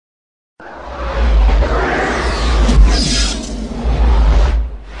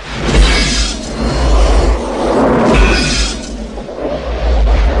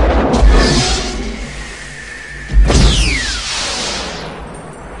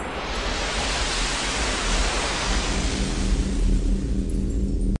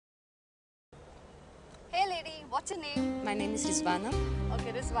My name is Rizwana.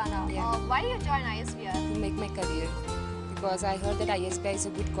 Okay, Rizwana. Yeah. Why did you join ISBR? To make my career, because I heard that ISBR is a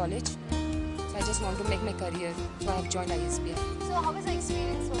good college. So I just want to make my career. So I have joined ISBR. So how is the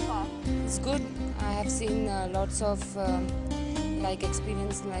experience so far? It's good. I have seen lots of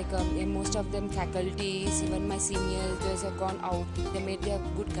experience, most of them faculties, even my seniors, those have gone out. They made their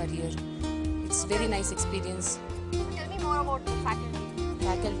good career. It's very nice experience. So tell me more about the faculty.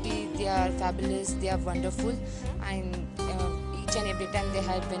 Faculty, they are fabulous. They are wonderful, and each and every time they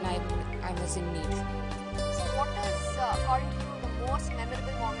help when I was in need. So what is, according to you, the most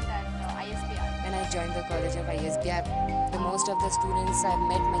memorable moment at ISBR? When I joined the college of ISBR, the most of the students I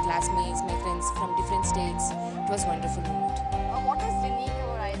met, my classmates, my friends from different states. It was a wonderful moment. What is unique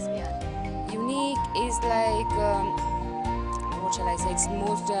over ISBR? Unique is what shall I say? It's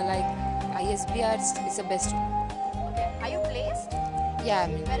most ISBR is the best. Okay, are you placed? Yeah,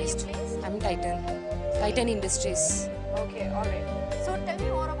 I'm Where are you placed. placed? I'm in Titan Industries. Okay, alright. So tell me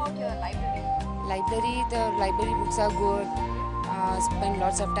more about your library. The library books are good. Spend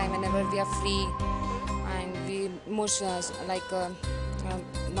lots of time whenever we are free, and we most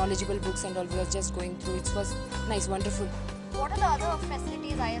knowledgeable books and all. We are just going through. It was nice, wonderful. What are the other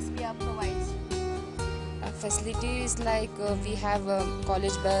facilities ISBR provides? Facilities we have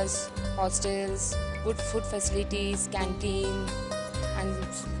college bus, hostels, good food facilities, canteen, and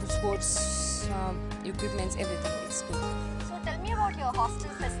sports equipments. Everything is good. So tell me about your hostel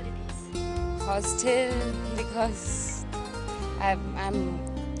facilities. Hostel, because I'm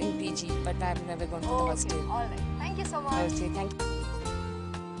in PG, but I've never gone to the hostel. Alright. Thank you so much. Okay, thank you.